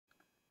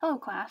Hello,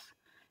 class.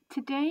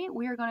 Today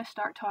we are going to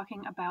start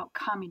talking about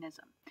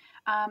communism.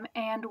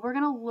 And we're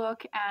going to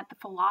look at the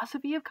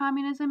philosophy of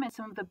communism and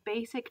some of the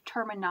basic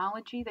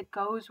terminology that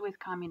goes with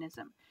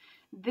communism.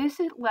 This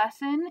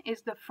lesson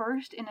is the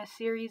first in a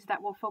series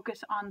that will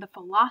focus on the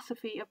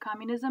philosophy of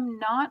communism,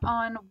 not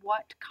on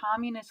what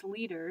communist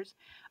leaders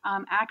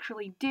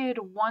actually did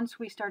once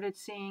we started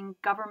seeing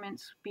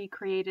governments be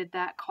created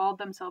that called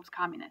themselves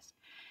communist.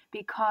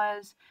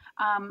 Because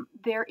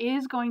there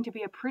is going to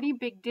be a pretty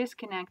big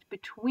disconnect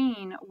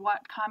between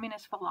what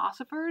communist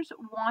philosophers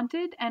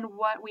wanted and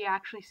what we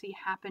actually see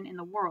happen in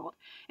the world.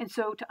 And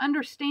so to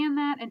understand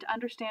that and to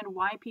understand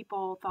why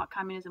people thought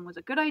communism was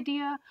a good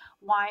idea,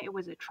 why it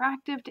was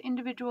attractive to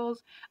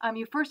individuals,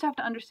 you first have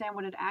to understand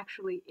what it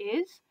actually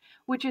is,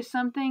 which is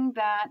something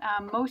that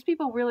most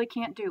people really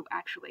can't do,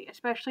 actually,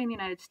 especially in the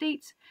United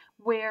States,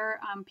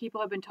 where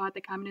people have been taught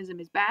that communism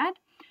is bad.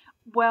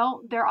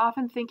 Well, they're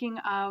often thinking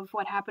of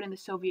what happened in the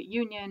Soviet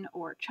Union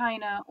or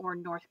China or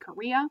North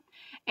Korea.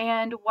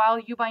 And while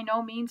you by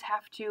no means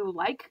have to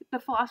like the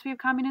philosophy of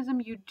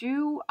communism,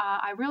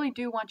 I really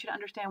do want you to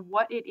understand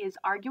what it is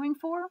arguing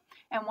for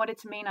and what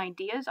its main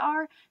ideas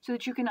are so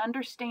that you can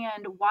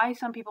understand why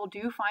some people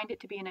do find it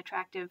to be an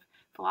attractive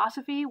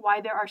philosophy,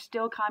 why there are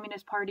still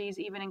communist parties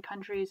even in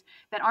countries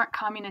that aren't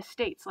communist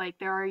states. Like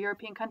there are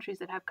European countries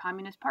that have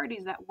communist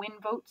parties that win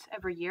votes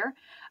every year.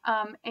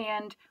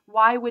 And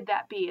why would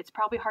that be? It's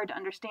probably hard to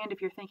understand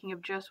if you're thinking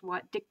of just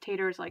what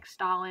dictators like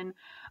Stalin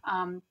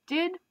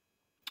did.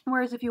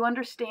 Whereas if you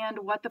understand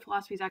what the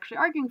philosophy is actually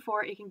arguing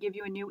for, it can give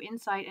you a new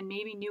insight and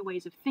maybe new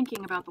ways of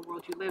thinking about the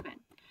world you live in.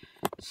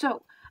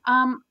 So,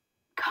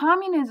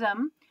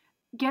 communism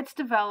gets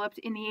developed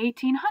in the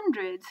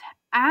 1800s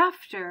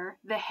after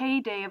the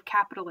heyday of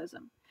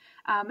capitalism.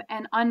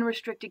 And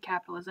unrestricted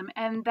capitalism.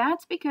 And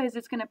that's because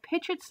it's going to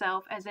pitch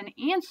itself as an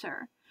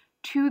answer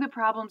to the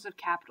problems of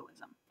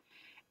capitalism.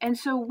 And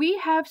so we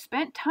have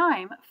spent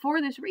time, for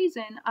this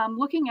reason,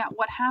 looking at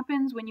what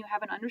happens when you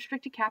have an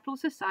unrestricted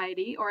capitalist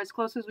society, or as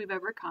close as we've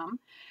ever come,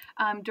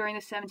 during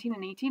the 17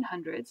 and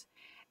 1800s,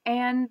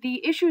 and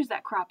the issues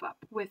that crop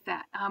up with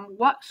that.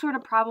 What sort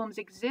of problems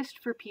exist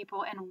for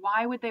people, and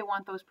why would they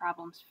want those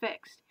problems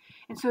fixed?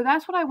 And so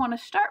that's what I want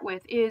to start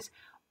with, is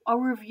a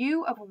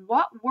review of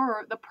what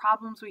were the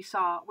problems we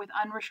saw with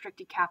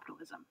unrestricted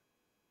capitalism.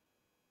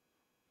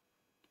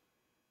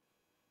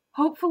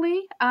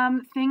 Hopefully,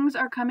 things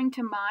are coming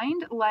to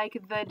mind, like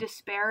the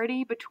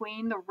disparity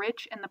between the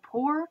rich and the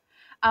poor,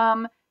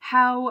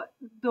 how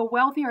the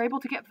wealthy are able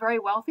to get very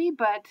wealthy,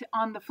 but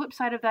on the flip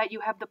side of that,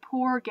 you have the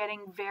poor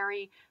getting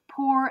very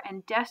poor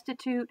and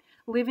destitute,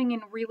 living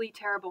in really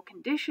terrible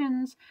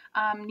conditions,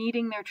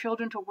 needing their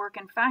children to work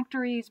in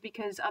factories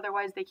because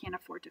otherwise they can't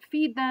afford to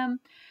feed them.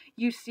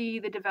 You see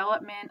the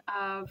development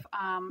of,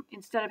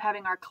 instead of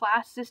having our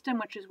class system,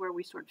 which is where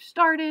we sort of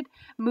started,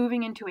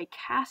 moving into a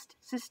caste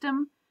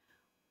system,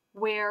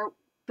 where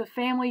the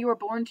family you were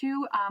born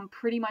to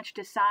pretty much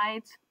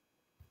decides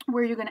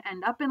where you're going to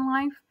end up in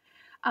life.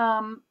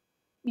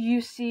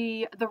 You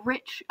see the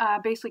rich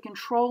basically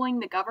controlling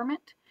the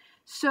government.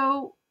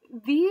 So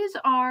these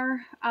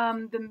are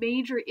the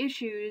major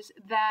issues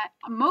that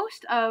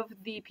most of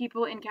the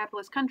people in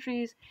capitalist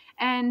countries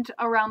and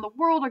around the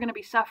world are going to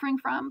be suffering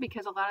from,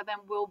 because a lot of them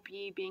will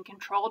be being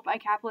controlled by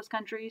capitalist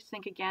countries.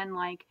 Think again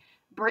like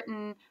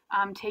Britain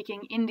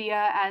taking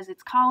India as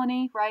its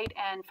colony, right,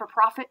 and for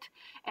profit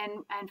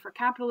and for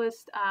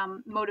capitalist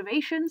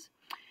motivations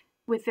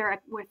with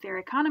their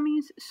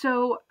economies.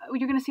 So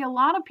you're going to see a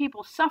lot of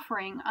people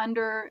suffering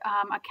under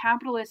a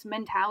capitalist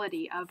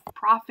mentality of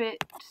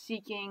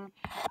profit-seeking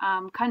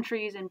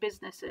countries and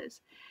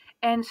businesses.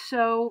 And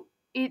so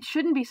it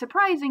shouldn't be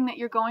surprising that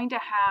you're going to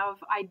have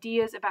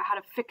ideas about how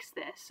to fix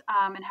this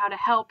and how to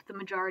help the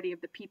majority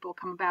of the people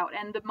come about.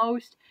 And the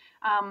most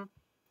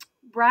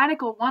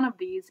radical one of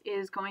these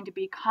is going to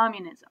be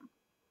communism.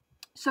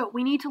 So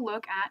we need to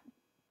look at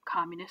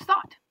communist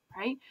thought,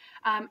 right?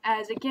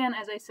 As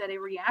I said, a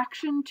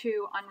reaction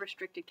to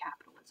unrestricted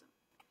capitalism.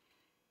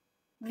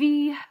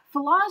 The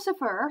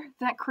philosopher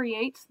that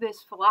creates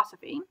this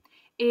philosophy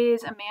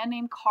is a man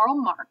named Karl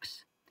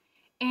Marx,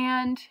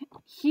 and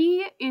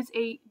he is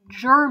a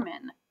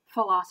German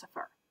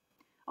philosopher.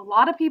 A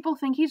lot of people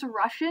think he's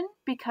Russian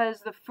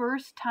because the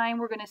first time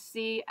we're going to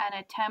see an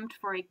attempt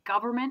for a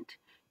government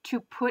to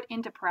put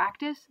into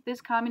practice this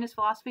communist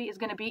philosophy is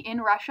going to be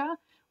in Russia,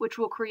 which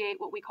will create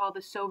what we call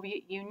the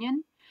Soviet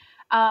Union.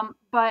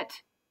 But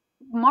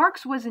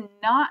Marx was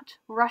not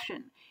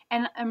Russian.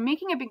 And I'm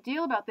making a big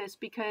deal about this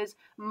because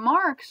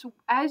Marx,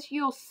 as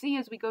you'll see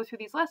as we go through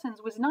these lessons,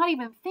 was not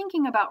even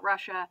thinking about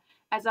Russia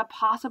as a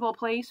possible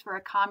place for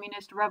a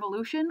communist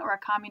revolution or a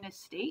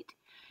communist state.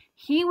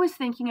 He was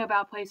thinking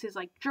about places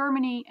like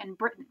Germany and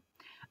Britain.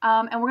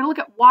 And we're going to look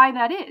at why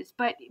that is.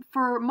 But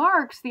for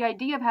Marx, the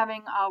idea of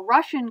having a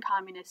Russian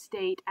communist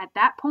state at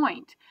that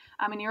point,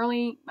 in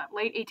the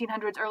late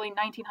 1800s, early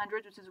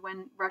 1900s, which is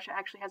when Russia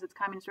actually has its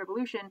communist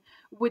revolution,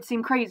 would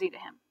seem crazy to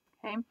him.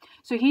 Okay,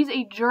 so he's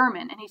a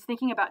German, and he's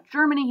thinking about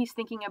Germany, he's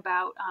thinking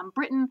about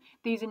Britain,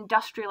 these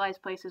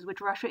industrialized places,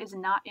 which Russia is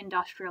not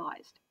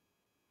industrialized.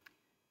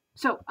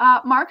 So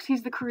Marx,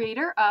 he's the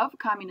creator of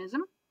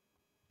communism.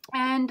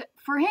 And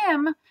for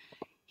him,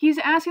 he's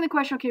asking the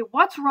question, okay,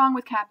 what's wrong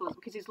with capitalism?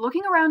 Because he's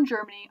looking around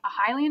Germany, a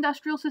highly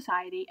industrial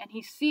society, and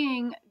he's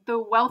seeing the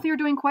wealthy are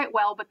doing quite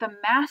well, but the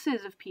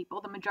masses of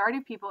people, the majority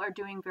of people, are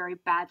doing very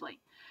badly.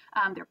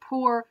 They're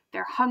poor,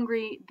 they're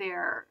hungry,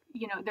 they're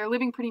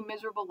living pretty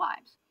miserable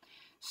lives.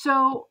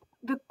 So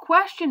the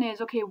question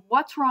is, okay,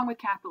 what's wrong with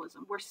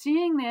capitalism? We're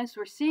seeing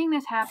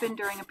this happen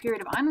during a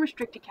period of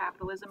unrestricted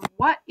capitalism.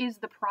 What is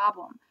the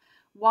problem?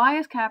 Why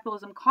is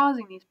capitalism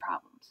causing these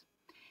problems?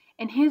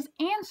 And his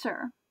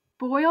answer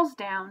boils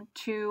down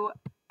to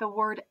the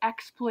word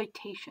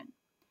exploitation.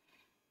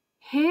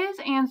 His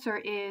answer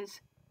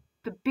is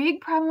the big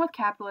problem with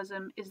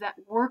capitalism is that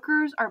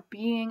workers are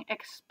being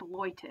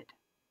exploited.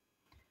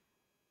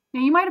 Now,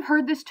 you might have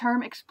heard this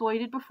term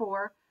exploited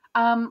before.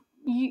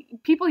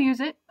 People use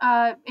it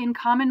in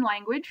common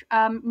language,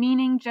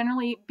 meaning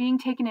generally being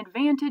taken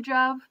advantage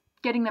of,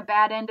 getting the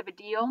bad end of a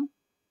deal,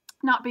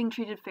 not being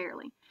treated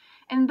fairly.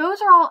 And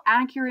those are all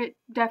accurate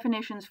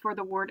definitions for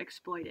the word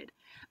exploited.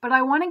 But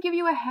I want to give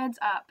you a heads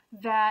up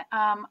that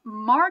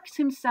Marx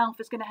himself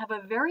is going to have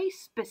a very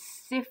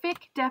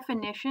specific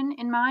definition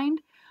in mind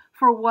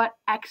for what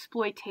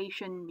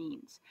exploitation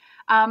means.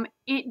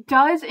 It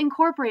does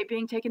incorporate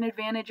being taken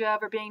advantage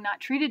of or being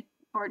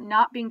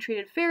not being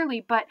treated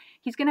fairly, but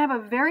he's going to have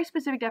a very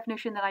specific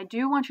definition that I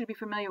do want you to be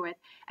familiar with,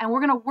 and we're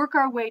going to work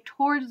our way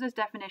towards this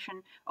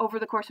definition over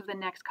the course of the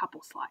next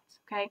couple slides,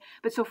 okay?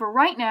 But so for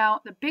right now,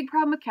 the big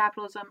problem with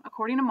capitalism,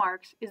 according to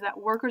Marx, is that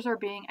workers are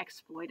being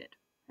exploited,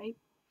 right?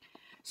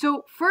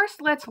 So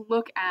first, let's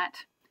look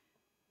at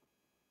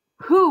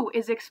who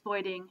is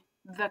exploiting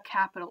the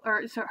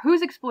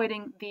who's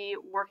exploiting the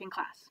working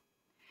class.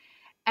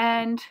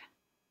 And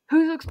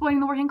who's exploiting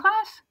the working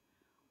class?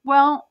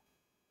 Well,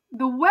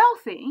 the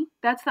wealthy,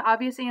 that's the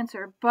obvious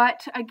answer,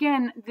 but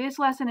again, this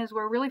lesson is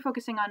we're really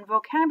focusing on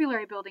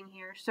vocabulary building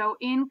here. So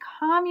in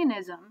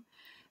communism,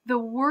 the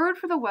word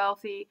for the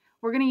wealthy,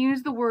 we're going to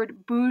use the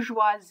word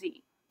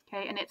bourgeoisie,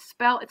 okay? And it's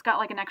got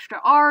like an extra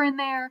R in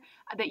there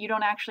that you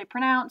don't actually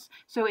pronounce,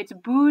 so it's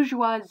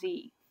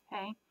bourgeoisie,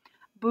 okay?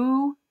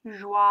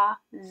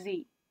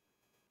 Bourgeoisie.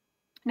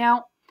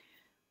 Now,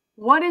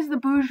 what is the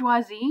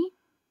bourgeoisie?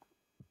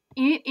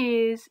 It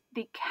is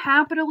the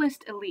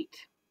capitalist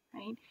elite,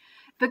 right?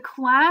 The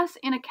class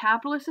in a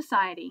capitalist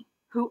society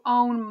who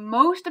own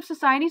most of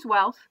society's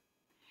wealth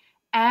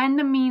and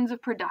the means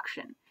of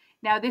production.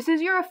 Now, this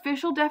is your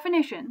official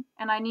definition,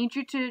 and I need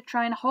you to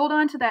try and hold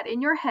on to that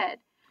in your head.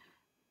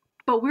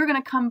 But we're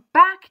going to come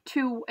back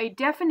to a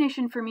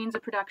definition for means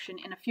of production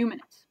in a few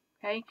minutes,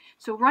 okay?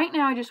 So right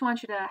now, I just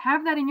want you to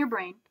have that in your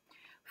brain.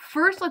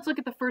 First, let's look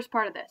at the first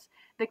part of this.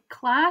 The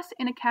class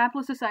in a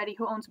capitalist society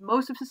who owns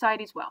most of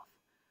society's wealth.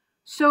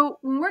 So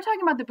when we're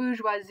talking about the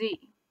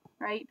bourgeoisie,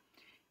 right?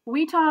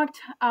 We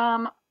talked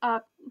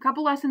a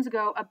couple lessons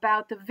ago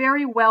about the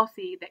very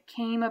wealthy that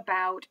came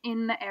about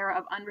in the era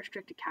of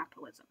unrestricted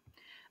capitalism.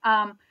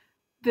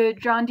 The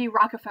John D.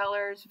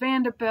 Rockefellers,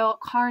 Vanderbilt,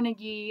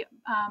 Carnegie,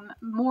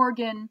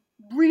 Morgan,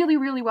 really,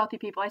 really wealthy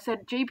people. I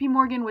said J.P.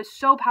 Morgan was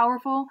so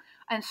powerful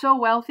and so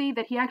wealthy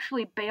that he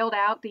actually bailed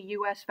out the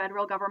U.S.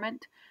 federal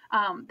government.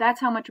 That's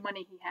how much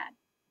money he had.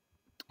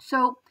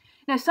 So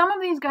now, some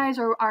of these guys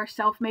are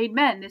self-made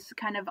men. This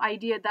kind of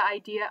idea, the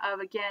idea of,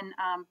 again,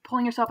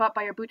 pulling yourself up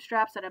by your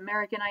bootstraps, that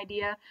American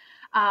idea.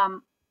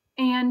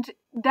 And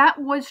that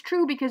was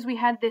true because we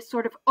had this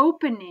sort of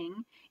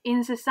opening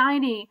in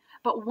society.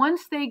 But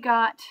once they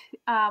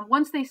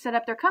set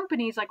up their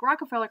companies, like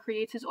Rockefeller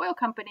creates his oil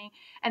company,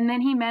 and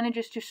then he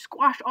manages to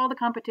squash all the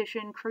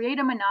competition, create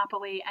a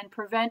monopoly, and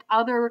prevent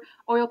other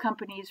oil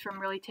companies from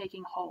really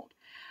taking hold.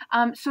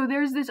 So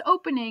there's this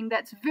opening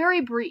that's very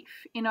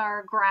brief in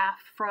our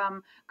graph,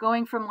 from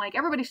going from like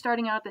everybody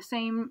starting out at the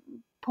same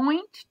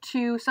point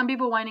to some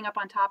people winding up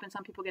on top and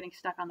some people getting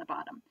stuck on the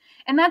bottom.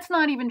 And that's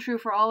not even true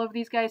for all of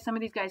these guys. Some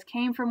of these guys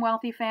came from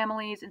wealthy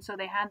families, and so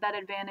they had that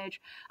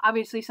advantage.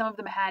 Obviously, some of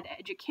them had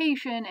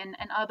education and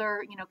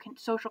other,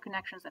 social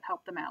connections that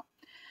helped them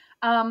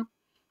out.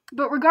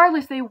 But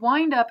regardless, they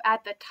wind up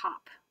at the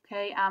top,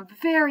 okay?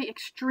 Very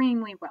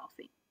extremely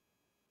wealthy.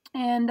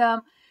 And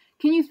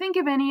can you think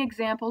of any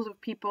examples of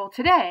people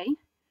today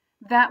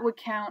that would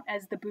count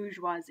as the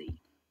bourgeoisie?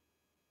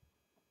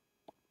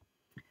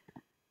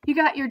 You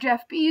got your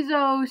Jeff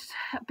Bezos,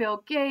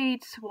 Bill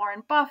Gates,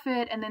 Warren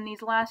Buffett, and then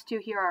these last two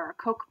here are our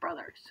Koch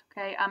brothers,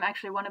 okay?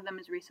 Actually, one of them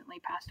has recently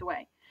passed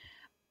away.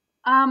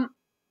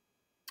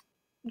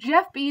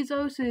 Jeff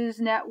Bezos'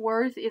 net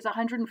worth is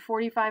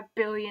 $145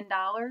 billion,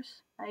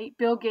 right?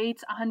 Bill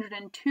Gates,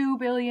 $102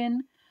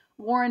 billion.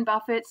 Warren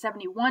Buffett,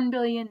 $71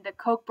 billion. The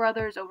Koch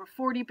brothers, over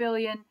 $40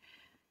 billion.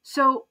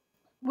 So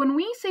when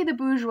we say the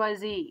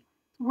bourgeoisie,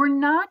 we're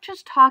not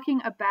just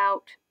talking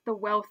about the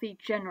wealthy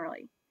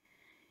generally.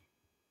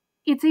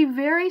 It's a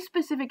very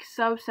specific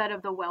subset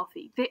of the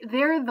wealthy.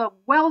 They're the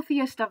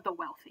wealthiest of the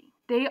wealthy.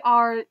 They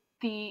are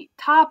the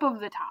top of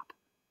the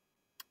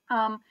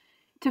top.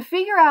 To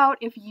figure out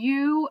if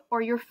you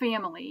or your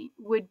family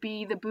would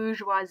be the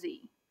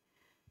bourgeoisie,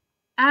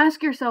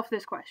 ask yourself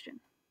this question.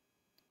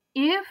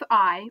 If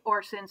I,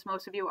 or since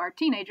most of you are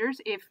teenagers,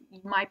 if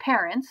my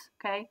parents,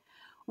 okay,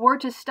 were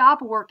to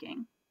stop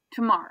working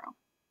tomorrow,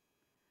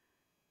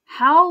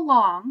 how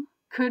long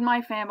could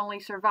my family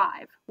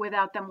survive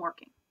without them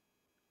working?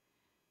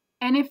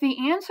 And if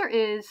the answer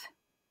is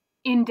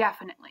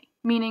indefinitely,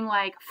 meaning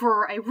like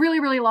for a really,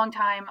 really long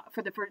time,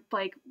 for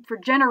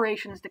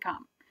generations to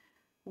come,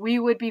 we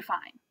would be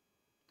fine,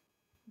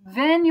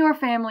 then your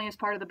family is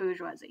part of the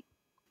bourgeoisie.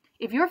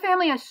 If your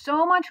family has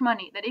so much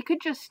money that it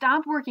could just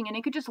stop working and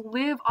it could just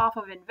live off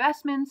of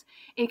investments,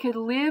 it could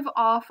live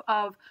off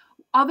of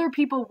other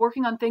people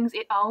working on things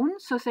it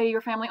owns. So say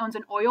your family owns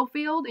an oil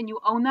field and you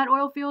own that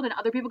oil field and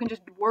other people can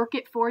just work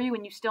it for you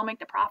and you still make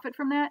the profit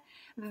from that,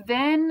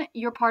 then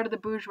you're part of the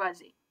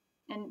bourgeoisie.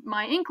 And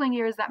my inkling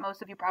here is that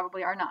most of you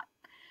probably are not.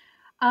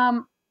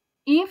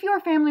 If your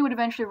family would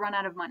eventually run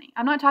out of money,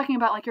 I'm not talking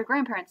about like your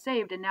grandparents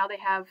saved and now they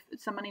have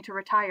some money to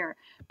retire,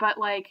 but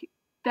like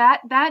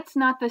that's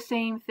not the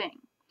same thing.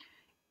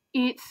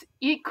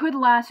 It could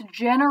last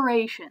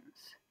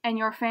generations and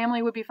your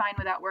family would be fine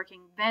without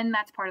working. Then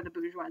that's part of the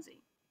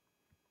bourgeoisie.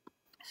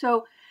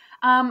 So,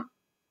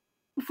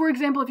 for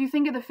example, if you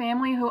think of the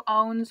family who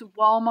owns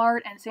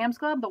Walmart and Sam's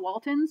Club, the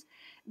Waltons,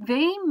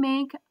 they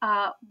make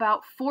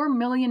about $4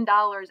 million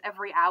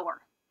every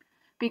hour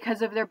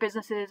because of their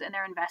businesses and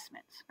their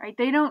investments, right?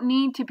 They don't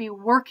need to be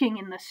working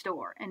in the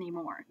store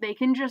anymore. They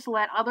can just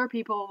let other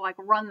people like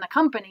run the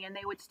company and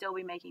they would still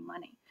be making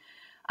money,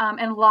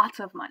 and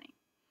lots of money.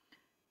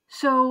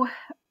 So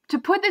to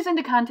put this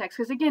into context,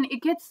 because again,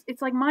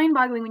 it's like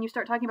mind-boggling when you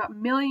start talking about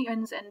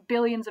millions and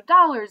billions of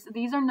dollars.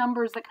 These are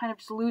numbers that kind of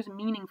just lose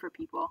meaning for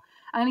people.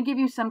 I'm going to give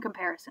you some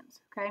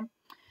comparisons, okay?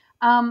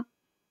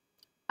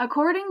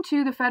 According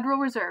to the Federal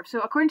Reserve,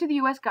 so according to the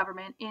U.S.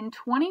 government, in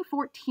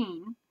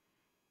 2014,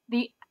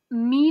 the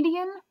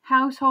median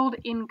household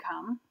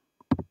income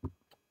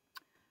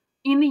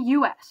in the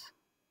U.S.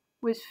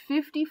 was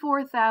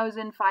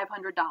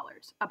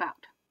 $54,500,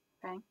 about,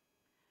 okay?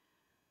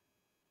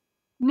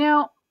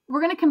 Now,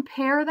 we're going to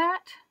compare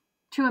that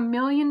to $1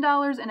 million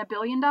and $1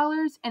 billion,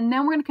 and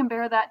then we're going to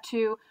compare that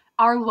to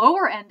our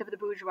lower end of the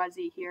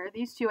bourgeoisie here,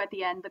 these two at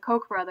the end, the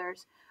Koch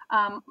brothers,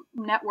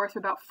 net worth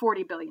about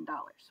 $40 billion.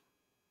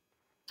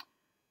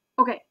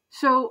 Okay,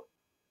 so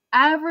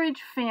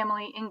average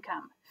family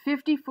income,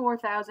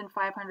 $54,500.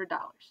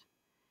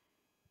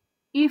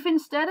 If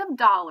instead of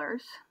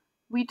dollars,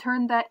 we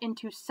turn that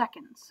into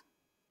seconds,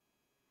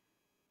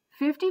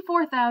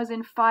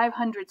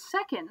 54,500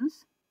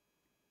 seconds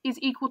is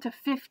equal to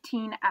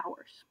 15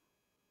 hours.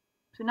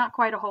 So not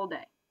quite a whole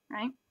day,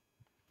 right?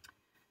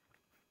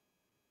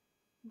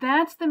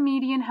 That's the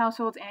median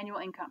household's annual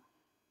income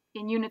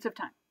in units of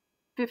time,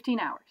 15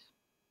 hours.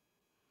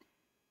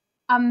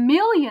 1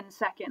 million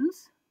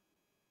seconds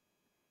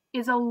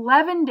is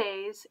 11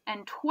 days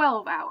and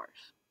 12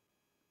 hours.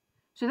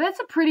 So that's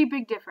a pretty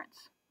big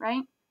difference,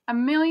 right?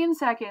 1 million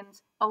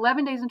seconds,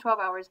 11 days and 12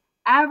 hours,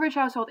 average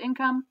household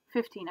income,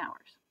 15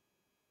 hours.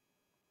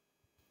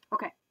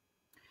 Okay.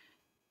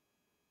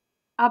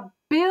 1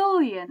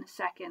 billion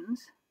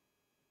seconds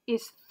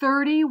is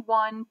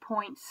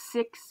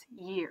 31.6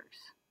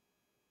 years.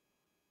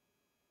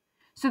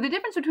 So the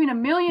difference between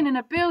 1 million and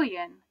 1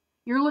 billion,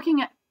 you're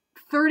looking at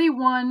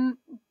 31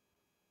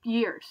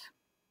 years.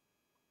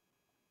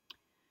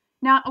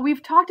 Now,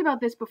 we've talked about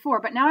this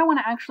before, but now I want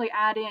to actually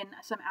add in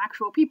some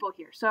actual people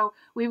here. So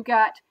we've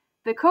got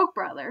the Koch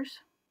brothers,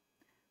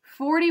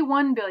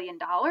 $41 billion.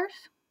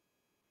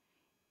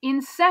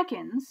 In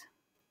seconds,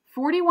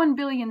 41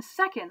 billion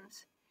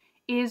seconds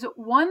is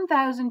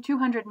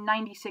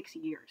 1,296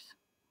 years.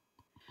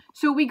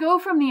 So we go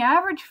from the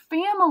average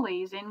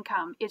family's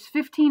income is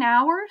 15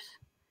 hours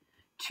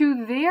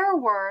to their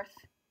worth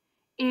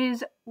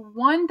is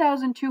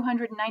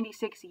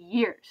 1,296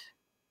 years.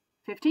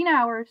 15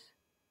 hours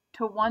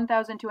to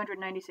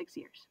 1,296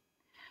 years.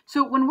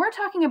 So when we're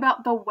talking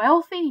about the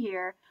wealthy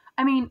here,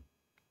 I mean,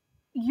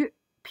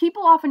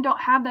 people often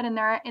don't have that in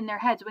their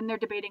heads when they're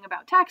debating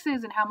about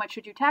taxes and how much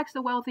should you tax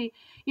the wealthy.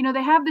 You know,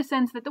 they have the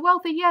sense that the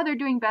wealthy, yeah, they're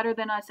doing better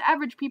than us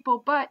average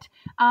people, but,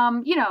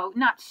 you know,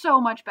 not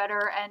so much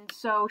better. And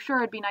so sure,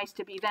 it'd be nice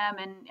to be them.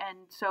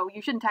 And so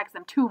you shouldn't tax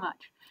them too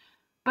much.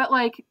 But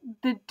like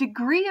the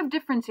degree of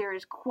difference here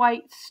is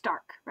quite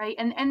stark, right?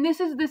 And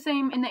this is the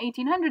same in the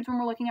 1800s when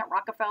we're looking at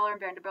Rockefeller and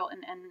Vanderbilt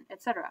and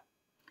et cetera.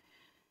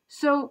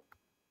 So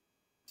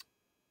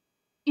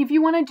if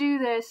you want to do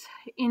this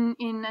in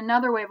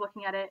another way of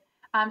looking at it,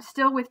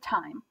 still with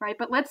time, right?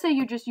 But let's say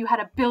you had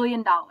 $1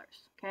 billion,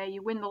 okay?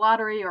 You win the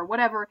lottery or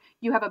whatever,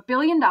 you have $1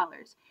 billion,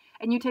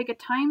 and you take a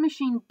time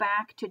machine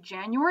back to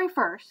January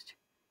 1st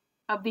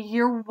of the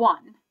year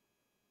 1,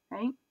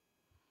 right?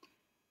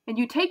 And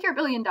you take your $1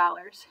 billion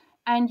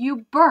and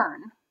you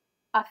burn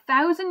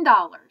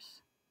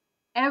 $1,000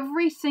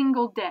 every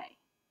single day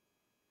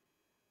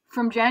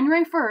from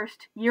January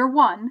 1st, year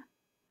 1,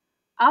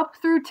 up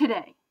through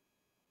today,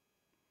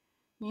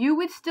 you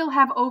would still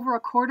have over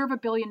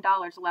 $250 million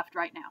left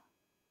right now.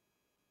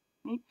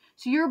 Okay?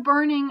 So you're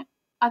burning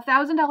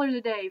 $1,000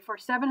 a day for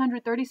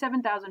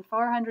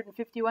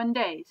 737,451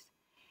 days,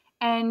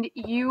 and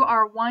you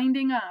are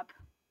winding up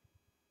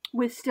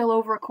with still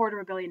over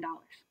 $250 million.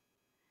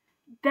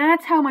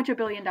 That's how much $1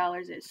 billion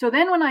is. So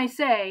then when I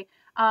say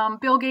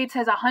Bill Gates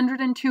has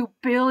 $102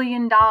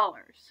 billion,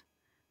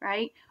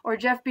 right? Or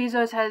Jeff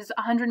Bezos has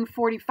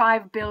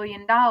 $145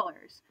 billion.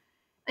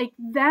 Like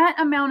that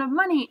amount of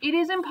money, it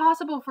is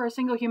impossible for a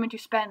single human to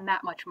spend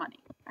that much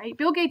money, right?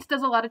 Bill Gates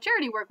does a lot of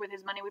charity work with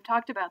his money. We've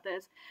talked about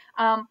this.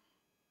 And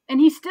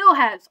he still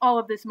has all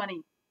of this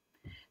money.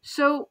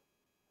 So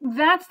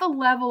that's the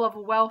level of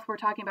wealth we're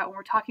talking about when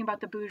we're talking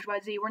about the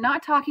bourgeoisie. We're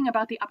not talking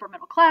about the upper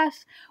middle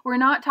class. We're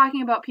not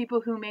talking about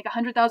people who make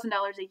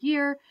 $100,000 a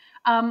year.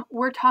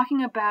 We're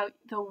talking about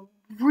the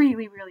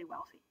really, really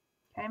wealthy.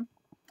 Okay?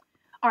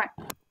 All right.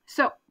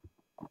 So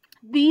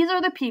these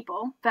are the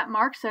people that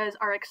Marx says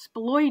are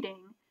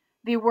exploiting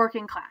the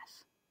working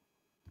class.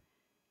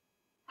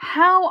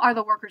 How are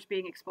the workers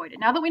being exploited?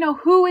 Now that we know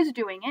who is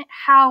doing it,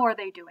 how are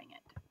they doing it?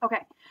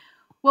 Okay.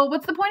 Well,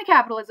 what's the point of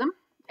capitalism?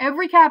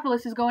 Every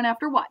capitalist is going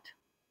after what?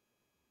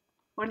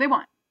 What do they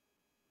want?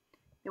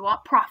 They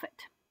want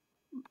profit.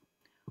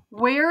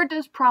 Where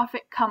does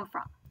profit come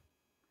from?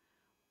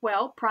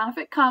 Well,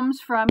 profit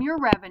comes from your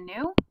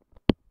revenue,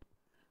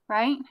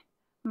 right?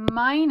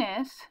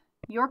 Minus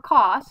your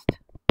cost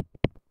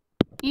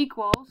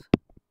equals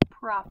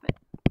profit,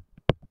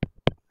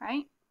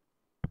 right?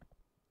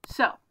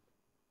 So,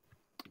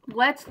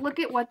 let's look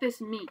at what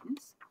this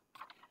means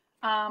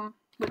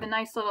with a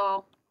nice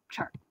little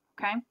chart,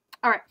 okay?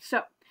 All right, so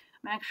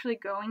I'm actually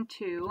going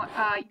to,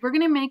 we're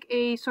going to make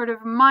a sort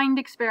of mind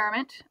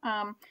experiment,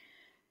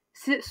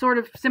 sort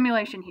of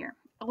simulation here.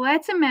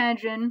 Let's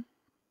imagine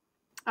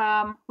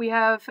we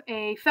have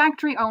a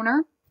factory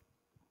owner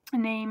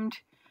named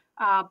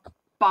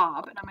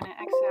Bob, and I'm going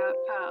to X out,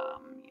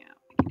 yeah,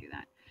 we can do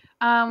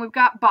that. We've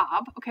got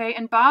Bob, okay,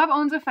 and Bob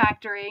owns a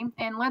factory,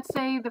 and let's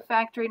say the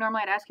factory,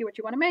 normally I'd ask you what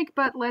you want to make,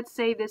 but let's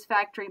say this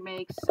factory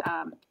makes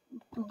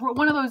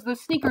one of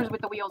those sneakers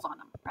with the wheels on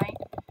them, right?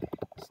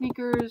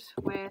 Sneakers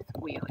with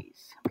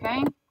wheelies.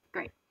 Okay,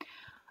 great.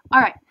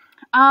 All right.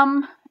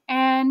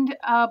 And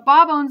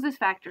Bob owns this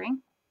factory,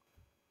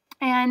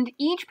 and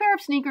each pair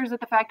of sneakers that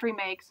the factory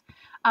makes,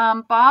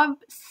 Bob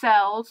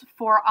sells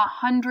for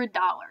 $100,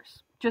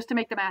 just to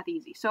make the math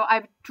easy. So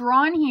I've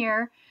drawn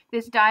here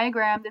this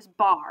diagram, this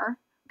bar,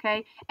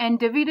 okay, and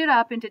divided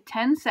up into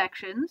 10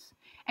 sections,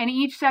 and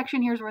each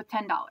section here is worth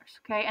 $10.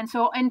 Okay, and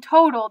so in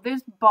total,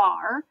 this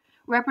bar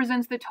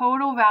represents the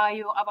total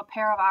value of a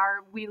pair of our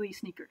wheelie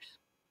sneakers.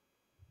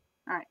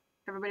 All right,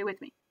 everybody with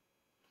me?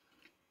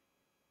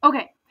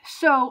 Okay,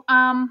 so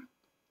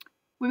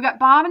we've got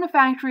Bob in the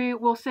factory.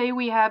 We'll say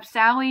we have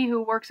Sally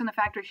who works in the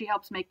factory. She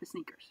helps make the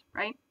sneakers,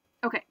 right?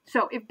 Okay,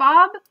 so if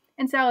Bob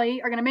and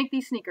Sally are going to make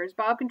these sneakers,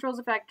 Bob controls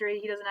the factory.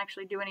 He doesn't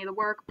actually do any of the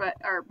work, but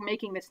are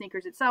making the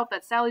sneakers itself.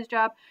 That's Sally's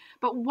job.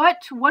 But what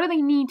do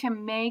they need to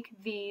make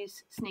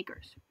these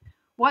sneakers?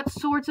 What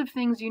sorts of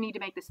things do you need to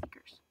make the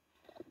sneakers?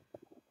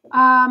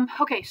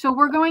 Okay, so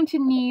we're going to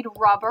need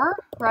rubber,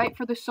 right,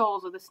 for the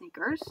soles of the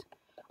sneakers.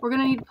 We're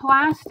going to need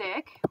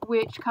plastic,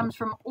 which comes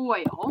from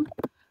oil,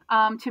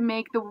 to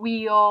make the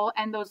wheel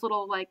and those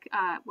little, like,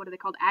 what are they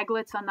called,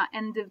 aglets on the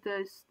end of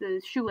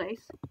the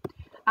shoelace.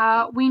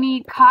 We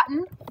need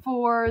cotton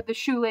for the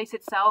shoelace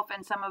itself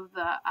and some of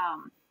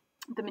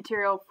the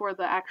material for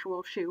the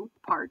actual shoe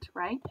part,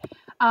 right?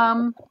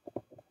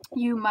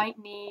 You might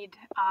need,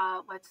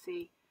 let's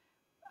see,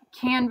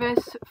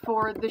 canvas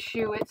for the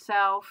shoe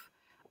itself.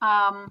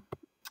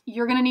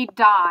 You're going to need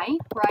dye,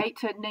 right,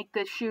 to make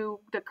the shoe,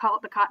 the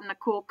cotton a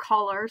cool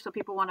color so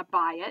people want to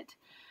buy it.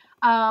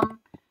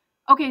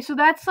 Okay, so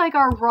that's like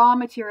our raw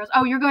materials.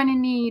 Oh, you're going to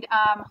need,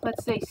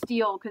 let's say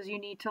steel, because you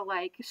need to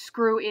like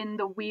screw in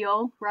the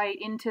wheel, right,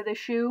 into the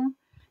shoe.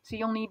 So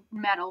you'll need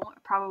metal,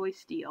 probably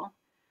steel.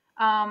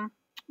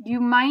 You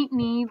might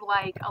need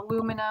like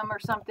aluminum or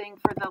something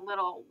for the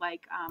little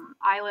like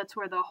eyelets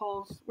where the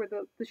holes, where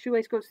the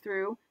shoelace goes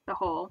through the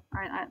hole.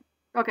 All right.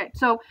 Okay,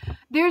 so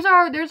there's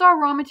our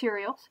raw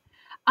materials.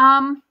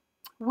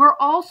 We're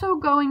also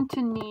going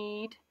to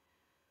need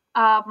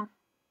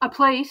a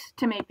place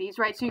to make these,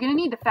 right? So you're going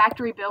to need the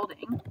factory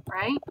building,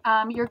 right?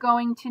 You're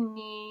going to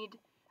need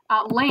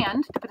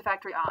land to put the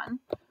factory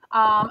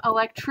on,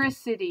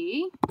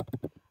 electricity.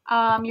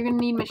 You're going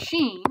to need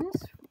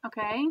machines,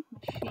 okay?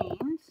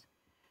 Machines.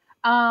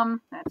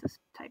 That's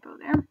a typo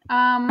there.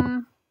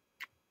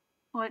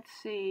 Let's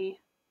see.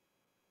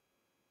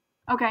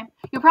 Okay,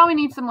 you'll probably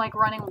need some like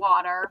running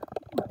water,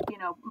 you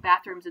know,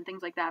 bathrooms and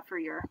things like that for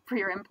your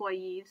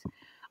employees.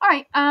 All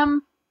right.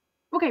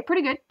 Okay,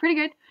 pretty good, pretty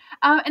good.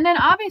 And then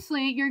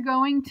obviously you're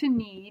going to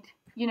need,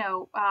 you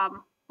know,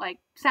 like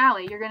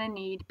Sally, you're going to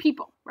need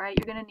people, right?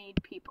 You're going to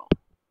need people.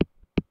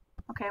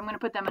 Okay, I'm going to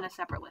put them in a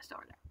separate list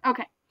over there.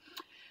 Okay.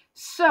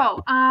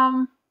 So,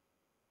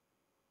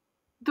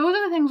 those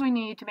are the things we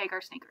need to make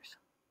our sneakers.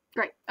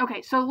 Great.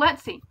 Okay, so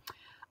let's see.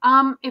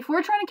 If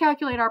we're trying to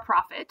calculate our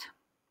profit,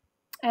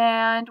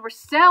 and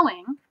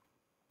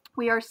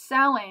we are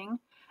selling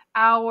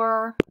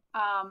our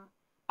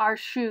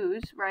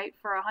shoes, right,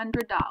 for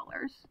 $100.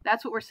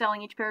 That's what we're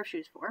selling each pair of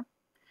shoes for.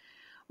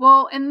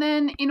 Well, and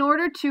then in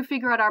order to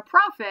figure out our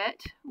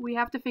profit, we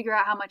have to figure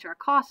out how much our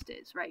cost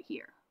is right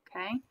here,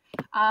 okay?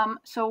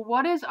 So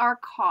what is our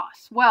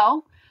cost?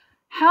 Well,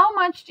 how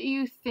much do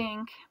you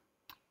think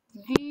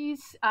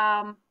these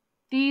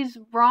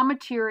raw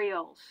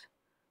materials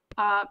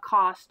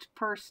cost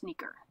per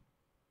sneaker?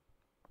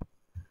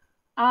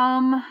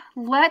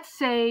 Let's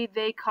say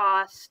they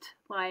cost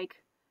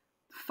like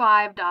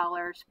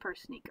 $5 per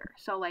sneaker,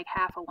 so like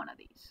half of one of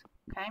these,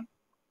 okay?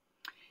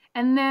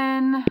 And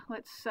then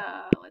let's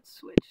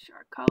switch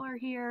our color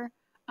here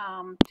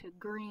to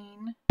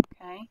green,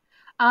 okay?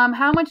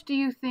 How much do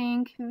you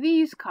think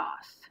these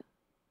cost?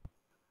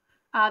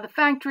 The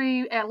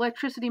factory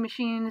electricity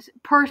machines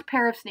per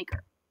pair of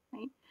sneaker,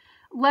 right?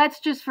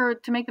 Let's just,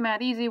 to make the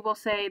math easy, we'll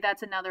say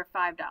that's another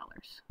 $5,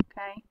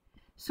 okay?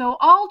 So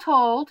all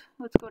told,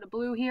 let's go to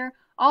blue here.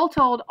 All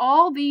told,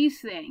 all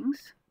these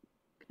things,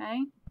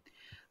 okay,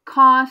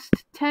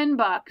 cost $10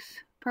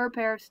 per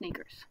pair of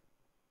sneakers.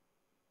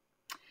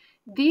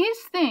 These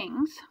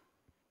things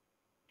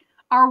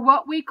are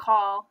what we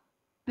call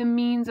the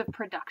means of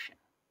production,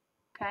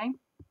 okay?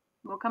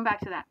 We'll come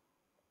back to that.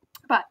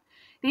 But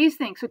these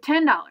things, so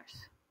 $10.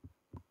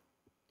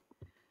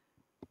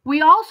 We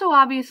also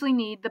obviously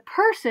need the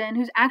person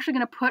who's actually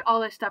going to put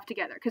all this stuff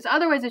together, because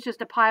otherwise it's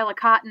just a pile of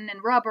cotton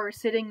and rubber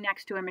sitting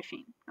next to a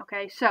machine,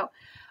 okay? So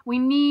we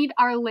need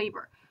our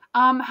labor.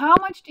 How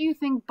much do you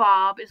think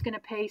Bob is going to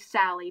pay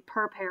Sally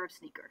per pair of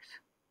sneakers?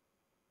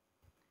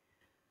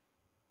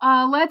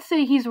 Let's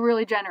say he's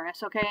really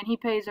generous, okay, and he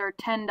pays her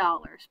 $10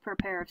 per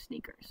pair of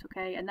sneakers,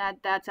 okay? And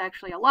that's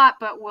actually a lot,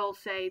 but we'll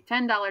say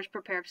 $10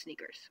 per pair of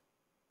sneakers.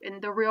 In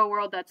the real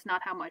world, that's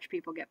not how much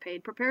people get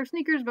paid per pair of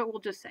sneakers, but we'll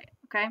just say it,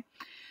 okay?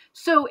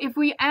 So if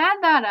we add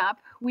that up,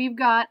 we've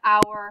got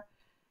our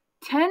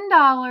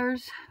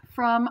 $10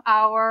 from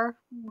our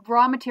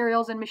raw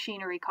materials and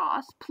machinery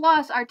costs,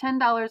 plus our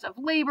 $10 of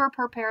labor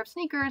per pair of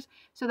sneakers,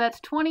 so that's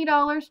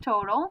 $20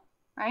 total,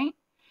 right?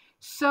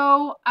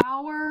 So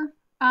our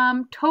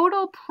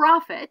total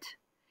profit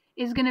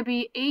is going to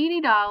be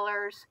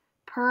 $80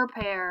 per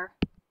pair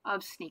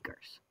of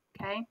sneakers,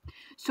 okay?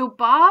 So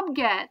Bob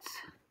gets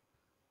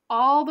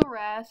all the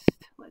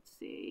rest, let's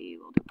see,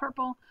 we'll do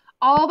purple.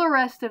 All the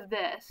rest of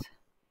this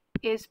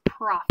is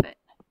profit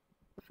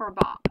for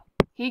Bob.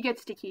 He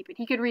gets to keep it.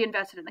 He could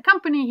reinvest it in the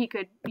company. He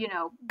could,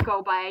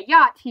 go buy a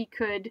yacht. He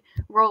could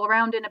roll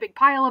around in a big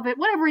pile of it,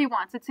 whatever he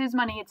wants. It's his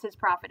money. It's his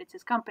profit. It's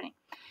his company.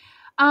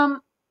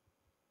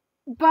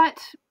 But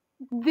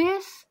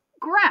this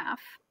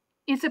graph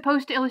is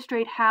supposed to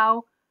illustrate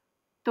how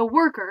the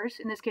workers,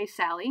 in this case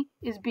Sally,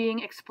 is being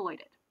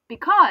exploited.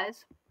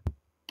 Because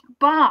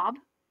Bob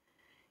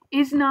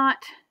is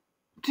not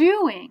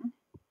doing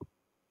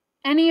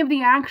any of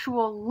the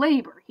actual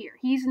labor here.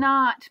 He's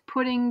not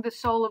putting the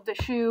sole of the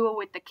shoe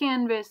with the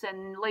canvas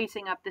and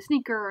lacing up the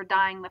sneaker or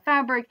dyeing the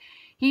fabric.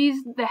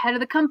 He's the head of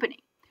the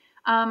company.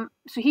 So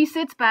he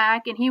sits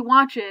back and he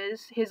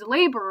watches his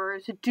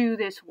laborers do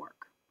this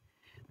work.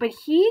 But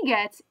he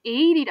gets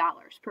 $80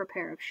 per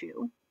pair of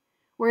shoe,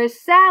 whereas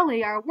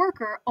Sally, our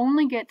worker,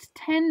 only gets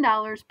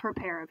 $10 per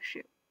pair of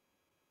shoe.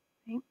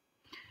 Okay?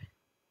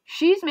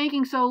 She's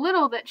making so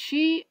little that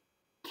she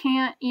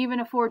can't even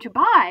afford to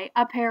buy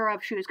a pair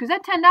of shoes, because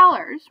that $10,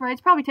 right,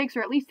 it probably takes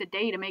her at least a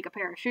day to make a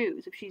pair of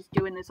shoes if she's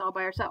doing this all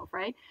by herself,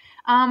 right?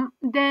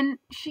 Then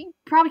she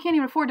probably can't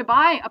even afford to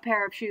buy a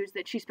pair of shoes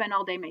that she spent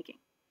all day making,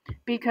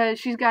 because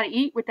she's got to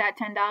eat with that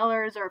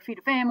 $10 or feed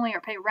a family or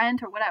pay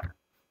rent or whatever.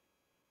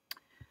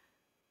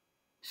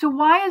 So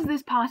why is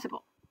this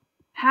possible?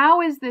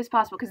 How is this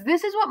possible? Because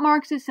this is what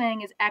Marx is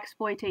saying is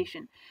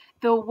exploitation.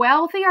 The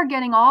wealthy are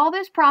getting all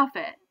this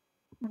profit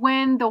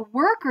when the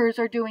workers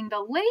are doing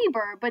the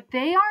labor, but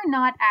they are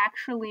not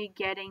actually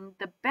getting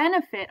the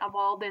benefit of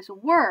all this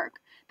work.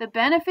 The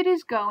benefit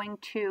is going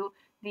to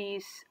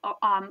these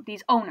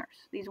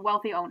owners, these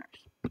wealthy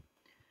owners.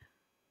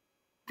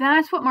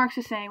 That's what Marx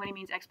is saying when he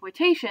means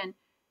exploitation.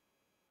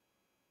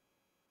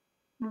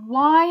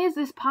 Why is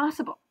this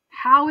possible?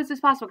 How is this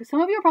possible? Because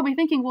some of you are probably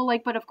thinking, well,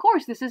 but of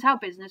course, this is how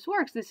business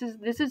works. This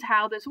is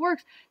how this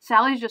works.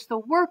 Sally's just the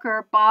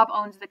worker. Bob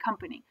owns the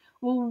company.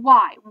 Well,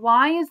 why?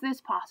 Why is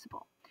this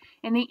possible?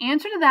 And the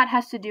answer to that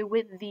has to do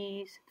with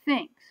these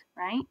things,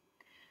 right?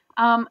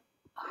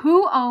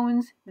 Who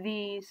owns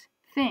these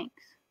things?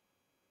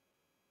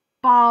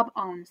 Bob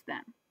owns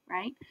them,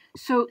 right?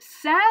 So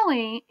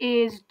Sally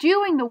is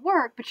doing the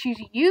work, but she's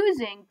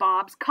using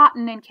Bob's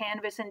cotton and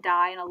canvas and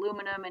dye and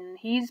aluminum, and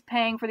he's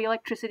paying for the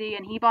electricity,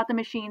 and he bought the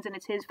machines, and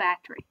it's his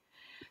factory.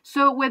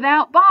 So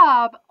without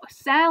Bob,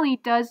 Sally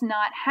does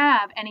not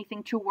have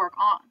anything to work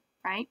on,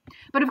 right?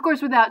 But of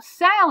course, without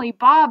Sally,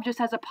 Bob just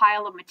has a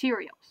pile of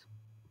materials.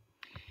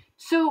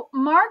 So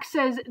Marx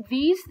says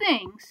these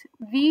things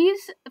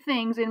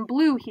in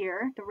blue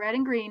here, the red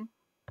and green,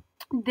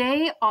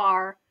 they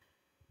are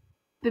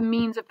the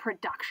means of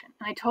production.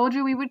 And I told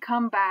you we would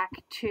come back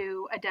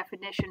to a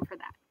definition for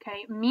that,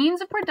 okay?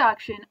 Means of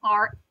production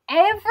are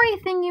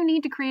everything you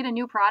need to create a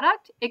new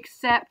product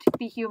except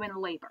the human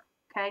labor,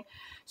 okay?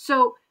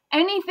 So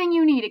anything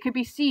you need. It could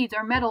be seeds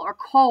or metal or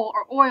coal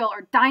or oil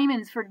or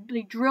diamonds for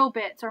the drill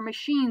bits or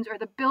machines or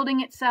the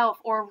building itself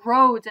or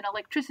roads and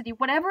electricity,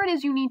 whatever it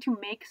is you need to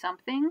make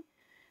something,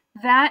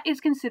 that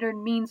is considered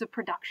means of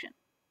production.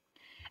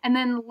 And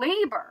then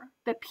labor,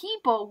 the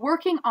people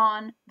working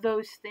on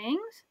those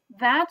things,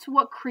 that's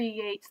what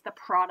creates the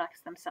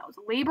products themselves.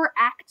 Labor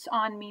acts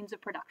on means of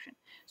production.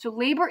 So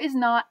labor is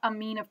not a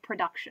mean of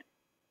production.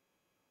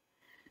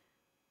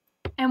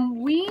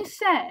 And we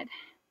said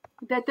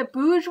that the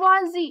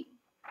bourgeoisie,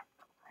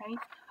 right,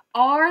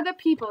 are the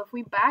people, if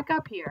we back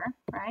up here,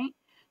 right,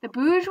 the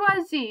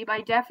bourgeoisie,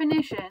 by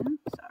definition,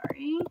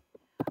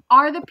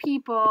 are the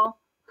people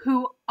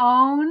who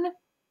own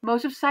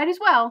most of society's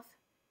wealth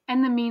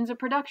and the means of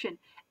production.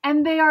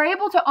 And they are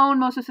able to own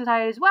most of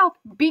society's wealth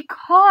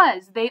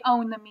because they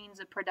own the means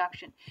of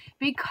production.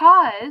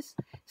 Because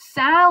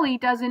Sally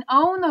doesn't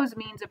own those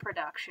means of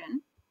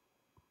production,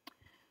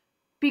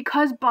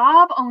 because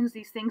Bob owns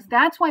these things,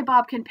 that's why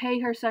Bob can pay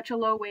her such a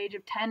low wage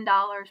of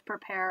 $10 per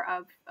pair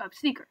of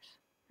sneakers,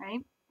 right?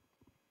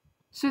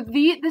 So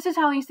this is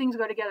how these things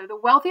go together. The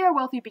wealthy are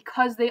wealthy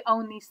because they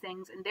own these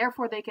things, and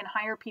therefore they can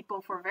hire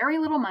people for very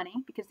little money,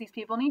 because these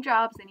people need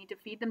jobs, they need to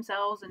feed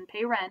themselves and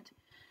pay rent.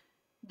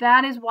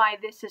 That is why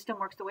this system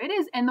works the way it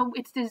is. And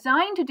it's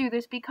designed to do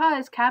this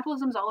because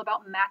capitalism is all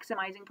about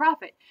maximizing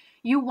profit.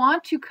 You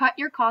want to cut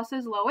your costs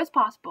as low as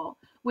possible,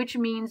 which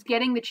means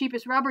getting the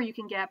cheapest rubber you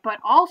can get, but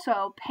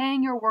also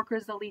paying your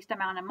workers the least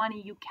amount of money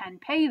you can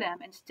pay them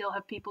and still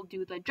have people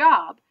do the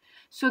job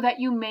so that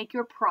you make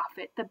your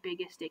profit the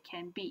biggest it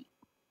can be,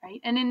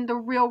 right? And in the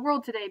real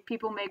world today,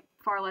 people make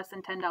far less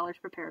than $10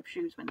 per pair of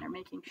shoes when they're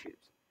making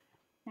shoes.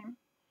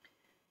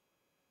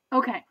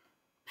 Okay,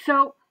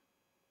 so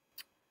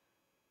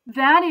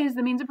that is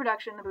the means of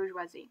production, the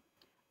bourgeoisie.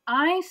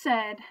 I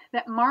said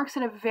that Marx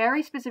had a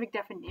very specific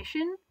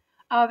definition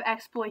of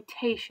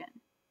exploitation.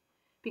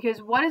 Because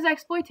what is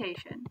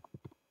exploitation?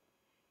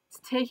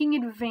 It's taking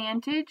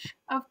advantage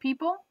of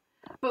people.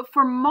 But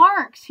for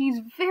Marx,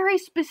 he's very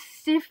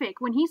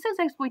specific. When he says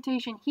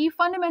exploitation, he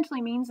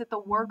fundamentally means that the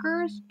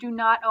workers do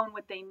not own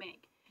what they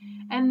make.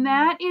 And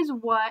that is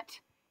what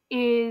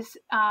is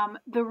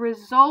the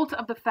result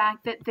of the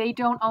fact that they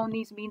don't own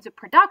these means of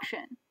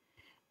production.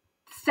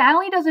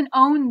 Sally doesn't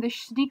own the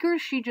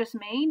sneakers she just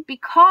made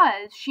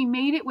because she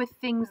made it with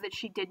things that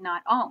she did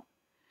not own.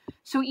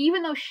 So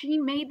even though she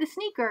made the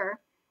sneaker,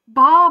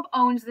 Bob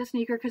owns the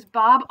sneaker because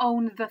Bob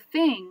owned the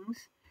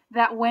things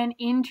that went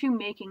into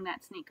making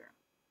that sneaker.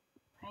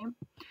 Okay?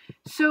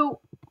 So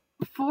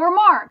for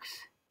Marx,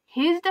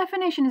 his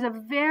definition is a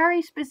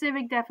very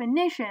specific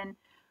definition.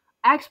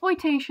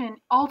 Exploitation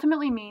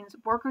ultimately means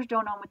workers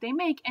don't own what they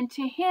make, and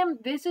to him,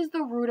 this is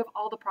the root of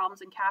all the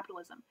problems in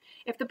capitalism.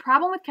 If the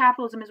problem with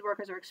capitalism is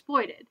workers are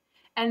exploited,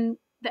 and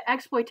the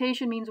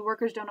exploitation means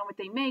workers don't own what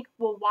they make,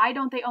 well, why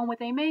don't they own what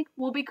they make?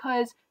 Well,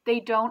 because they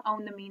don't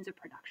own the means of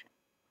production.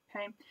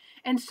 Okay?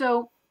 And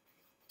so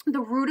the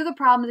root of the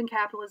problems in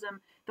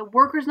capitalism, the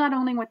workers not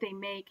owning what they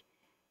make,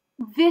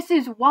 this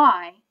is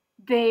why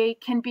they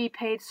can be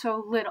paid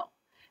so little.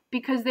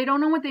 Because they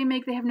don't know what they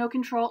make, they have no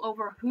control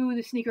over who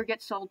the sneaker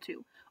gets sold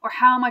to or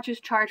how much is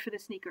charged for the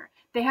sneaker.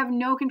 They have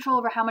no control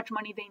over how much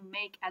money they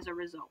make as a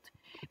result.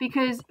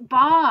 Because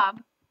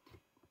Bob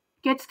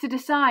gets to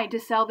decide to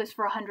sell this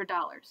for $100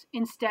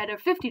 instead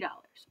of $50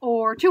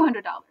 or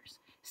 $200.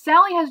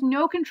 Sally has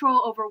no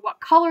control over what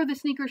color the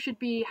sneaker should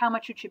be, how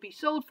much it should be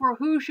sold for,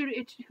 who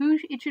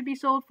it should be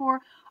sold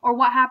for, or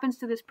what happens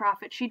to this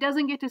profit. She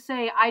doesn't get to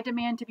say, I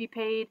demand to be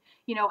paid,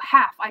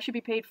 half. I should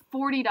be paid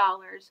 $40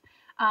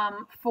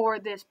 for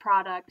this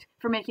product,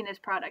 for making this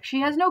product.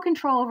 She has no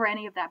control over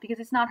any of that because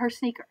it's not her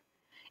sneaker.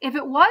 If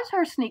it was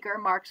her sneaker,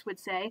 Marx would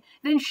say,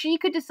 then she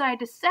could decide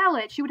to sell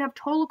it. She would have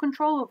total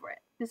control over it.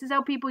 This is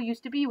how people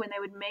used to be when they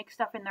would make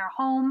stuff in their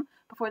home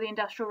before the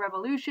Industrial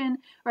Revolution,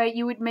 right?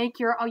 You would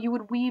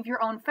weave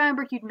your own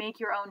fabric, you'd make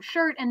your own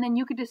shirt, and then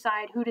you could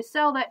decide who to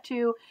sell that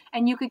to,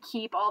 and you could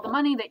keep all the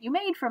money that you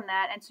made from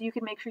that, and so you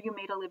could make sure you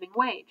made a living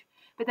wage.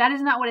 But that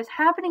is not what is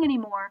happening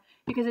anymore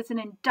because it's an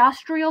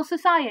industrial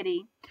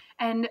society,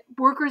 and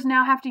workers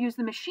now have to use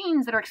the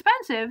machines that are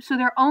expensive, so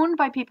they're owned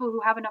by people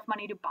who have enough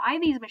money to buy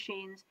these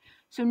machines,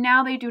 so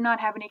now they do not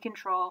have any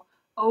control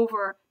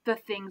over the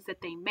things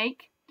that they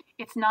make.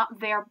 It's not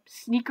their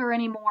sneaker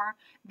anymore.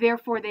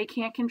 Therefore, they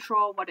can't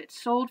control what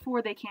it's sold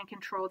for. They can't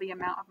control the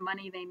amount of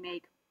money they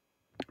make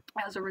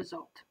as a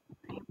result.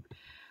 Right?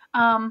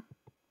 All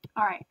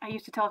right. I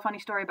used to tell a funny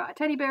story about a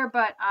teddy bear,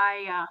 but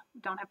I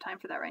don't have time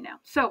for that right now.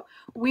 So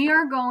we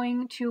are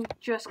going to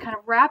just kind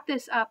of wrap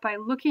this up by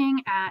looking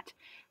at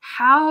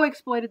how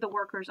exploited the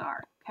workers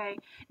are. Okay.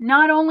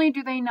 Not only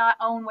do they not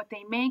own what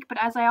they make, but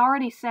as I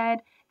already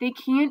said, they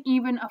can't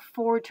even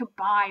afford to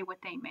buy what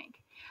they make.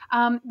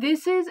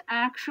 This is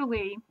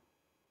actually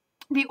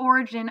the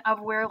origin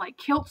of where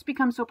kilts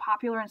become so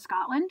popular in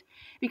Scotland,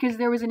 because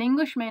there was an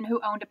Englishman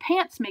who owned a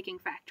pants making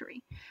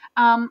factory,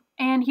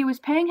 and he was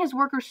paying his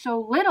workers so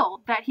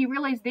little that he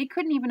realized they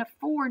couldn't even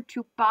afford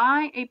to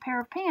buy a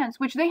pair of pants,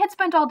 which they had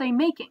spent all day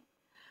making,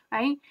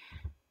 right?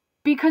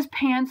 because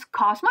pants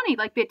cost money.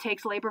 Like, it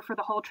takes labor for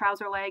the whole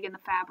trouser leg and the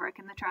fabric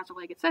and the trouser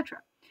leg,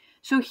 etc.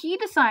 So he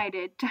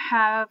decided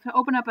to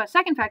open up a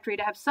second factory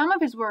to have some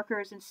of his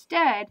workers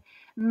instead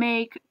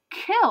make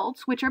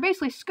kilts, which are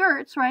basically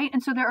skirts, right?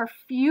 And so there's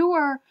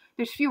fewer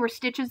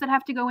stitches that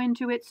have to go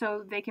into it,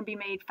 so they can be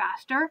made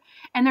faster,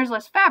 and there's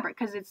less fabric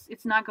because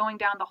it's not going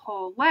down the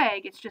whole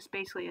leg. It's just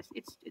basically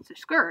it's a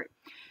skirt.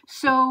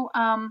 So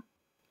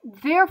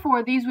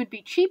therefore, these would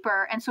be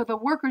cheaper, and so the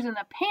workers in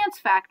the pants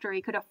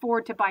factory could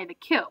afford to buy the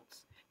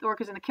kilts. The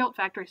workers in the kilt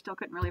factory still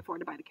couldn't really afford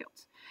to buy the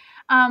kilts.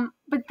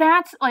 But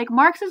that's, like,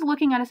 Marx is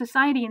looking at a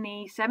society in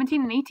the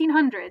 17 and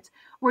 1800s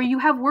where you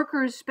have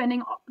workers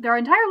spending their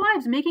entire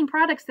lives making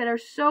products that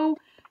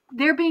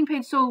they're being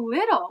paid so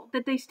little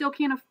that they still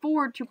can't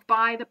afford to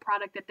buy the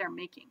product that they're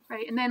making,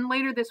 right? And then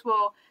later this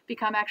will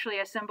become actually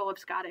a symbol of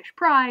Scottish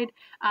pride,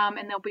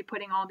 and they'll be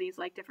putting all these,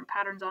 like, different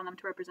patterns on them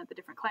to represent the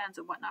different clans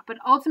and whatnot. But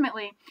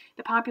ultimately,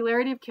 the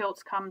popularity of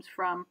kilts comes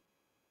from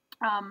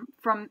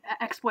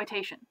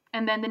exploitation,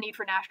 and then the need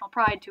for national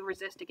pride to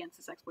resist against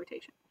this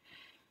exploitation.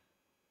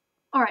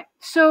 All right,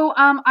 so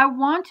I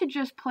want to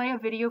just play a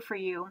video for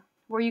you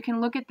where you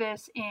can look at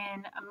this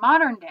in a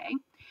modern day.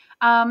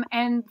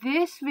 And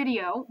this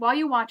video, while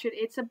you watch it,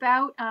 it's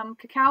about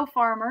cacao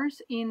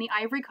farmers in the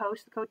Ivory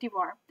Coast, the Côte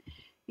d'Ivoire.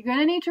 You're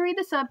going to need to read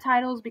the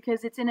subtitles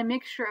because it's in a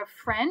mixture of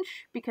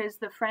French, because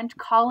the French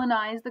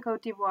colonized the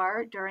Côte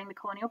d'Ivoire during the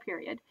colonial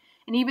period.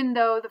 And even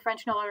though the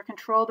French no longer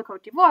control the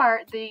Côte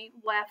d'Ivoire, they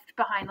left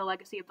behind the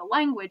legacy of the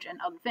language and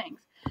other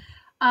things.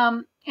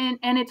 And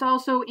it's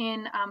also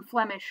in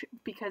Flemish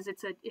because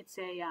it's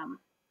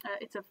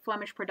a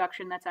Flemish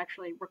production that's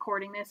actually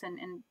recording this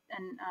and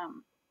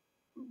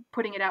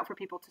putting it out for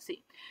people to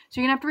see. So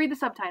you're going to have to read the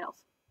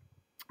subtitles.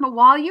 But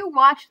while you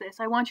watch this,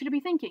 I want you to be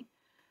thinking,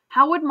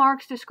 how would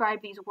Marx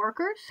describe these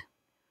workers?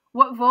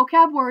 What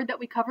vocab word that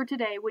we covered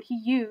today would he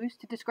use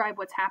to describe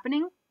what's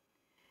happening?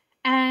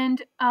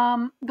 And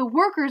the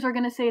workers are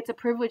going to say it's a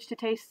privilege to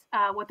taste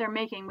what they're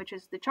making, which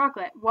is the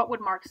chocolate. What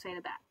would Marx say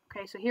to that?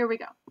 Okay, so here we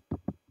go.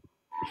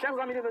 Chers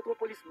amis de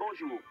Metropolis,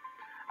 bonjour.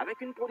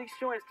 Avec une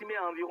production estimée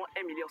à environ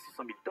 1,6 million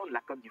tonnes,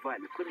 la Côte d'Ivoire est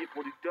le premier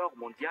producteur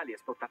mondial et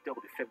exportateur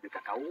de fèves de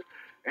cacao,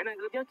 un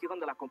ingrédient qui rentre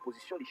dans la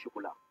composition du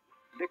chocolat.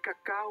 De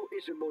cacao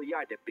is een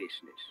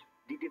miljardenbusiness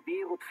die de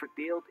wereld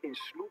verdeelt in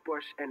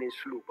sloepers en in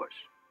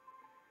sloepers.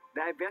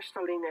 Wij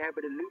Westerlingen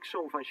hebben de luxe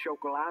om van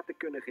chocola te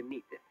kunnen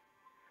genieten.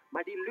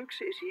 Maar die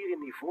luxe is hier in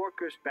die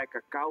voorkust bij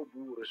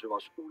cacaoboeren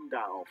zoals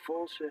Ounda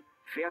Alphonse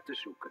ver te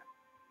zoeken.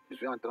 Je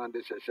suis en train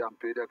de chercher un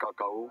peu de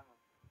cacao.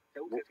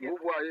 Vous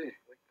voyez,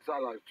 ça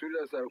là, sur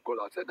le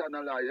chocolat, cette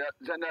année-là,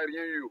 je n'ai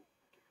rien eu.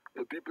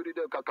 Et puis, prix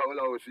de cacao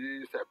là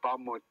aussi, c'est pas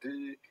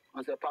monté, on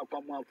ne sait pas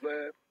comment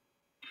faire.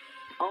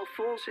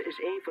 Alphonse is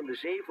een van de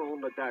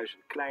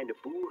 700.000 kleine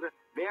boeren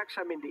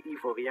werkzaam in de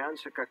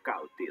Ivoriaanse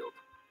cacaoteelt.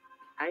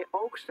 Hij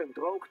oogst en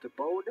droogt de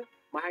bodem,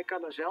 maar hij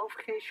kan er zelf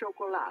geen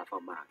chocola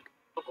van maken.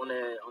 On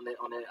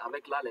est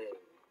avec là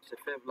ces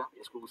fèves là.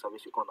 Est-ce que vous savez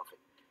ce qu'on a fait?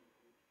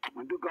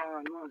 En tout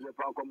cas, nous, on ne sait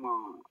pas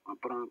comment on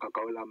prend le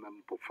cacao là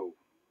même pour faux.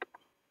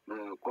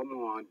 Comme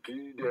on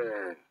dit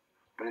de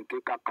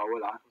planter cacao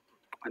là,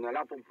 on est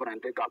là pour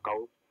planter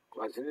cacao.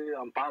 Parce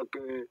qu'on parle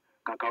que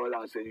cacao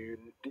là c'est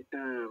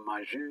un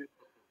manger,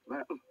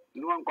 mais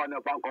nous on ne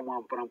connaît pas comment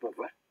on prend pour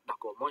faire.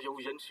 D'accord, moi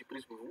j'ai une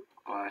surprise pour vous.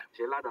 Ouais.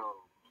 J'ai là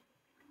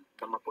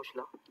dans ma poche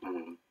là.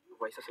 Vous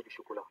voyez, ça c'est du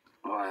chocolat.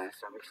 Ouais.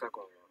 C'est avec ça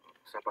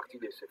c'est à partir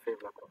de ces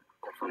fèves là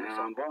qu'on fait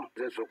ça. Bon,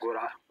 c'est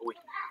chocolat. Oui.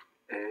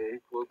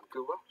 Et vous goûtez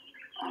voir?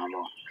 Ah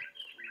bon.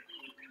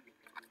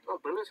 Non,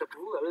 prenez, c'est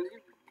pour vous, allez-y.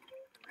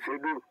 C'est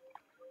doux.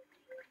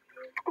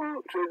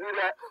 C'est doux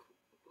là.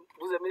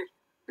 Vous aimez?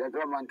 C'est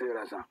vraiment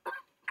intéressant.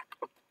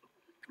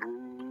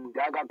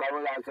 Le cacao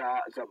là,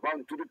 ça prend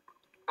un truc.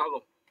 Ah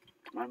bon?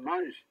 On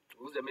mange.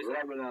 Vous aimez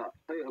ça?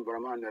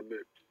 Vraiment, on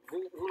aime.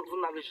 Vous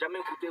n'avez jamais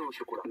goûté au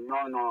chocolat?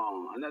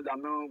 Non, on n'a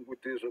jamais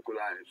goûté au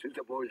chocolat. C'est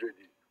pas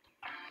aujourd'hui.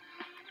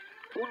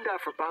 Ounda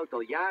verbouwt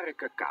al jaren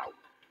cacao,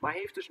 maar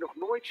heeft dus nog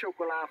nooit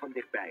chocola van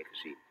dichtbij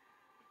gezien.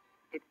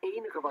 Het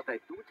enige wat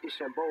hij doet is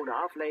zijn bonen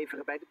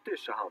afleveren bij de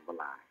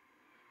tussenhandelaar.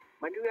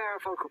 Maar nu hij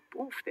ervan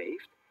geproefd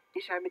heeft,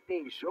 is hij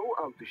meteen zo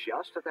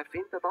enthousiast dat hij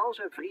vindt dat al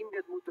zijn vrienden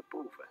het moeten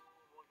proeven.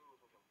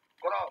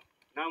 Kora,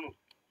 namu,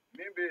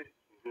 mimbi,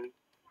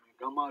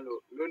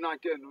 kamalo,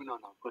 lunake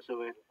nunana,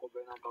 kosowe,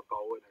 kobena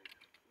kakao ne,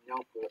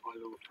 nyapo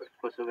alufe,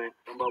 kosowe,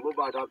 mbabu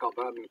bata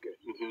kabamike,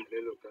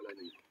 lelo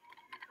kalani.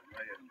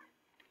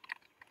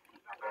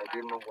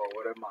 Di mongo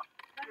worema.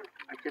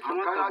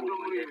 Akana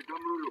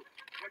domrulo.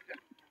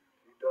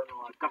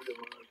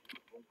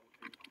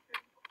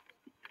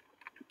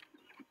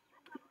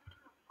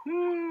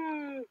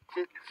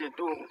 C'est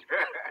tout.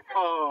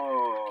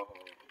 Oh.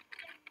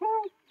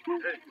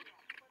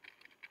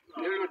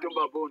 Lelo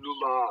tumba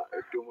bonuma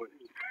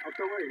etomoni.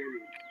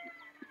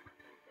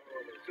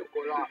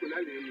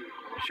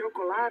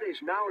 Chocolade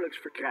is nauwelijks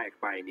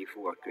verkrijgbaar in die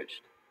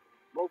voorkust.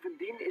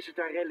 Bovendien is het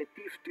daar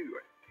relatief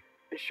duur.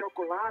 Een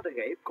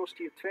chocoladereep kost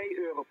hier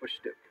 €2 per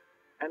stuk.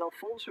 En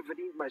Alphonse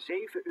verdient maar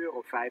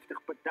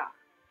 €7,50 per dag.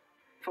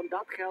 Van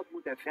dat geld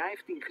moet hij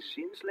 15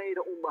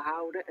 gezinsleden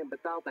onderhouden en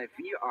betaalt hij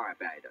 4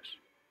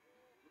 arbeiders.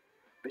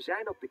 We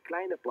zijn op de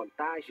kleine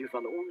plantage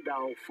van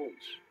Oendal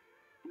Fons,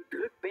 die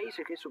druk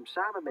bezig is om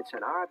samen met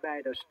zijn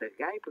arbeiders de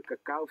rijpe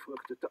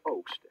cacaovruchten te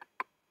oogsten.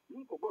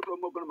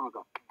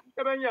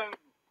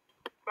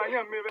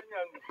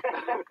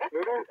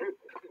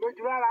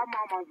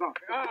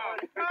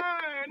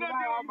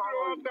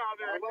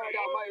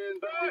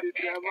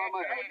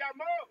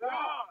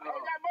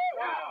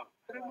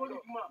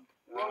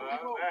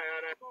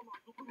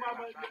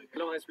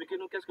 Alors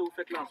expliquez-nous qu'est-ce que vous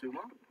faites là en ce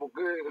moment? Pour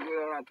que je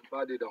ne rentre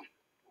pas dedans.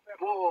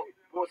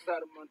 Pour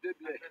sermenter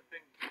bien.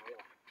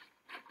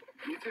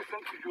 Ici,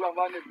 5 jours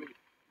avant de venir.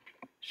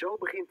 Zo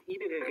begint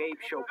iedere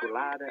reep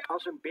chocolade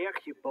als een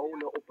bergje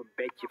bonen op een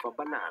bedje van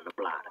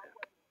bananenbladeren.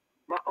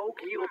 Maar ook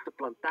hier op de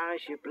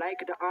plantage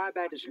blijken de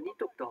arbeiders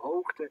niet op de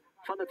hoogte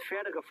van het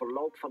verdere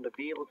verloop van de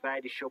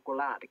wereldwijde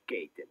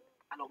chocoladeketen.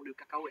 Alors, le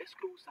cacao, est-ce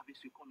que vous savez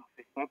ce qu'on a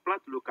fait? On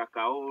plante le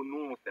cacao,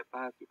 nous on ne sait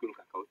pas ce que le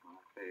cacao s'en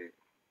a fait.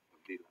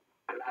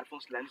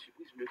 Alphonse, là, une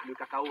surprise. Le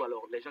cacao,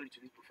 alors, les gens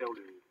l'utilisent pour faire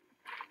le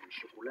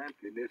chocolat.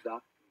 Prenez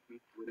ça,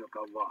 vous ne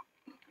pouvez voir.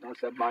 Donc,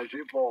 c'est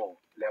mangé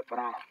pour les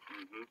prendre.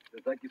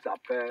 C'est ça qui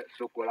s'appelle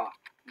chocolat.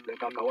 Le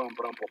cacao, on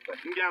prend pour faire.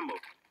 Ndiamo,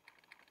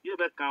 il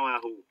va quand on a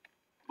où?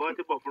 Bon,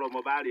 tu peux faire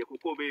mon bari,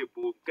 coco,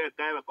 pour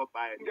quelqu'un va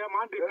comparer. Ndiamo,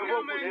 on dit que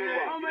vous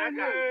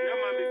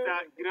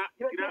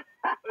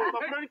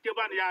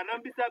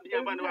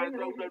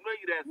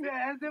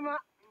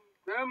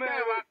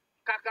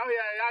Kakao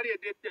ya yari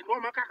de no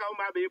ma kakao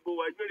ma be bo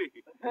wa jere.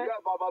 Ya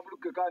baba blu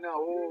ke kana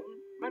o.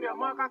 Me ya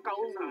ma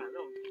kakao sa.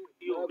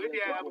 Yo be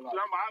dia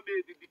la ma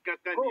be di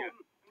kakania.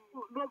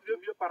 Nos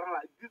vieux parents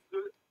là disent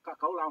que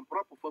cacao là on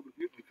prend pour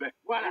fabriquer du vin.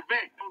 Voilà. Du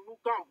vin. Nous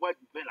quand on boit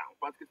du vin là, on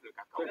pense que c'est le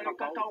cacao. C'est le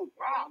cacao.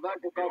 Voilà. Dans le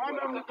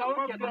cacao.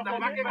 Qui est dans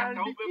la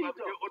cacao peut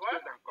fabriquer autre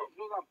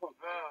chose encore.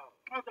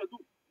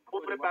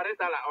 Pour préparer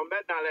ça là, on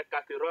met dans les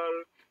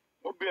casseroles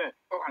ou bien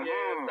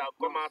ça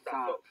commence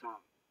à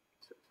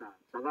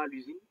Ça va à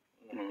l'usine?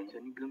 C'est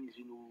une grande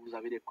usine où vous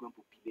avez des coins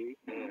pour piler,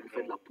 vous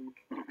faites de la poudre,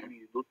 et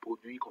puis d'autres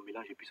produits qu'on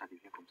mélange et puis ça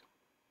devient comme ça.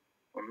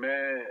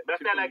 Mais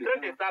c'est la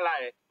graine de ça là.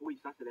 Oui,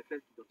 ça c'est les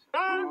fesses qui donnent ça.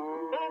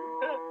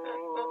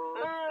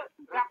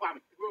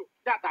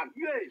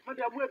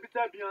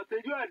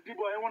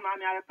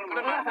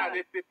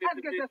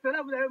 Est-ce que c'est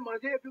cela vous avez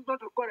mangé et puis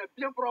votre corps est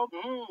bien propre?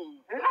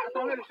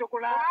 Attendez le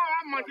chocolat.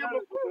 Manger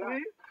beaucoup.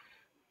 Oui.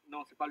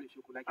 Non, c'est pas le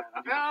chocolat qui a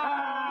rendu.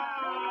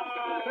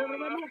 C'est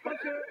vraiment parce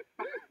que...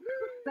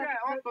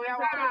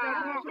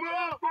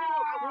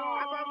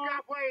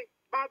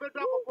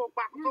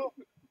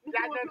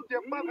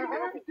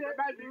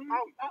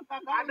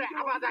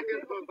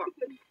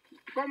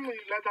 Comme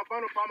les enfants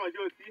n'ont pas mangé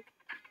aussi,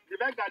 je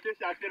vais garder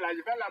chercher là,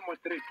 je vais la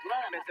montrer.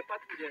 Voilà, mais c'est pas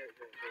tout.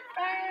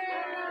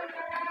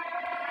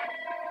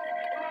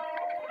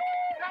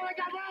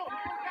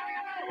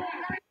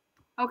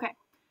 Okay.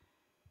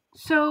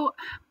 So,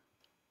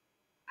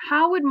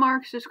 how would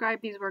Marx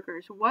describe these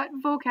workers? What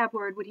vocab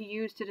word would he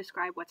use to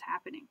describe what's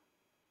happening?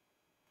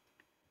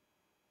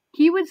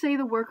 He would say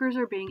the workers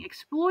are being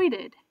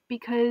exploited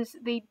because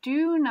they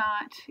don't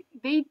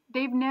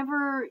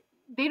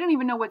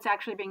even know what's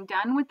actually being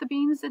done with the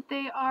beans that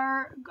they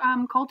are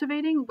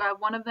cultivating.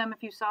 One of them,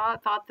 if you saw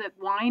it, thought that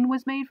wine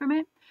was made from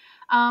it.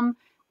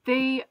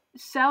 They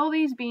sell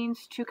these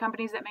beans to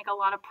companies that make a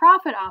lot of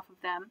profit off of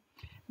them.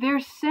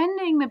 They're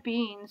sending the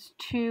beans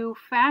to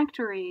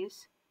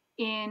factories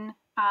in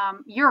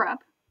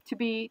Europe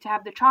to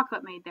have the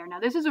chocolate made there. Now,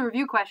 this is a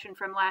review question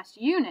from last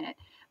unit,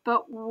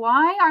 but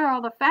why are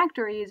all the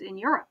factories in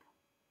Europe?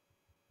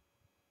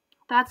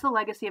 That's the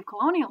legacy of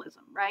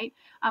colonialism, right?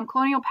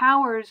 Colonial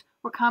powers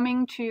were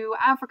coming to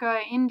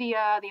Africa,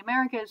 India, the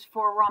Americas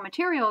for raw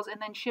materials and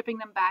then shipping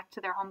them back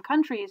to their home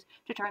countries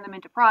to turn them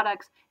into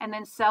products and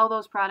then sell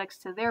those products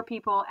to their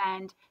people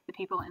and the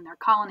people in their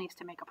colonies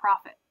to make a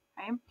profit.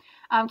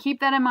 Right? Keep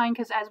that in mind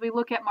because as we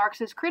look at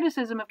Marx's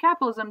criticism of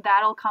capitalism,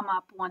 that'll come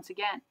up once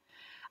again.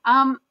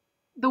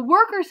 The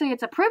workers say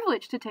it's a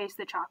privilege to taste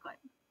the chocolate.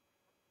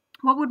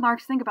 What would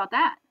Marx think about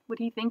that? Would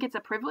he think it's a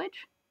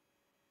privilege?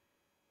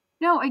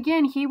 No,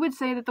 again, he would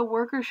say that the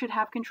workers should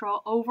have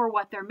control over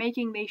what they're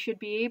making. They should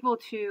be able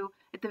to,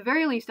 at the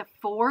very least,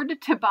 afford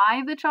to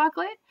buy the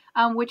chocolate,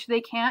 which they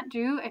can't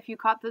do. If you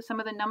caught some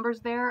of the numbers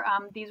there,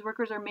 these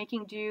workers are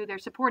making do. They're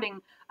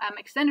supporting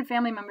extended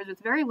family members with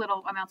very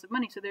little amounts of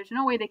money. So there's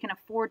no way they can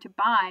afford to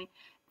buy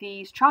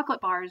these chocolate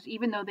bars,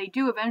 even though they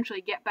do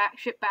eventually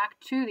shipped back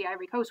to the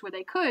Ivory Coast where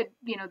they could,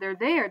 they're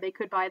there, they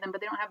could buy them,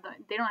 but they don't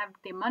have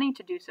the money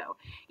to do so,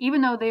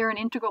 even though they are an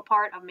integral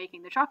part of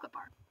making the chocolate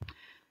bar.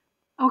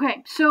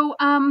 Okay, so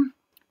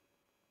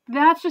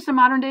that's just a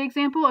modern day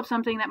example of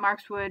something that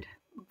Marx would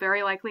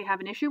very likely have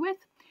an issue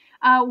with.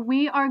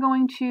 We are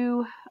going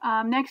to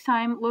next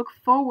time look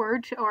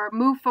forward or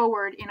move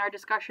forward in our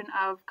discussion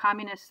of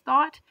communist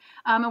thought,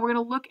 and we're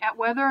going to look at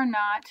whether or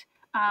not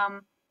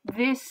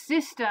this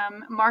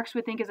system Marx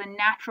would think is a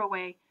natural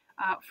way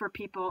for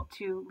people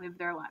to live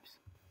their lives.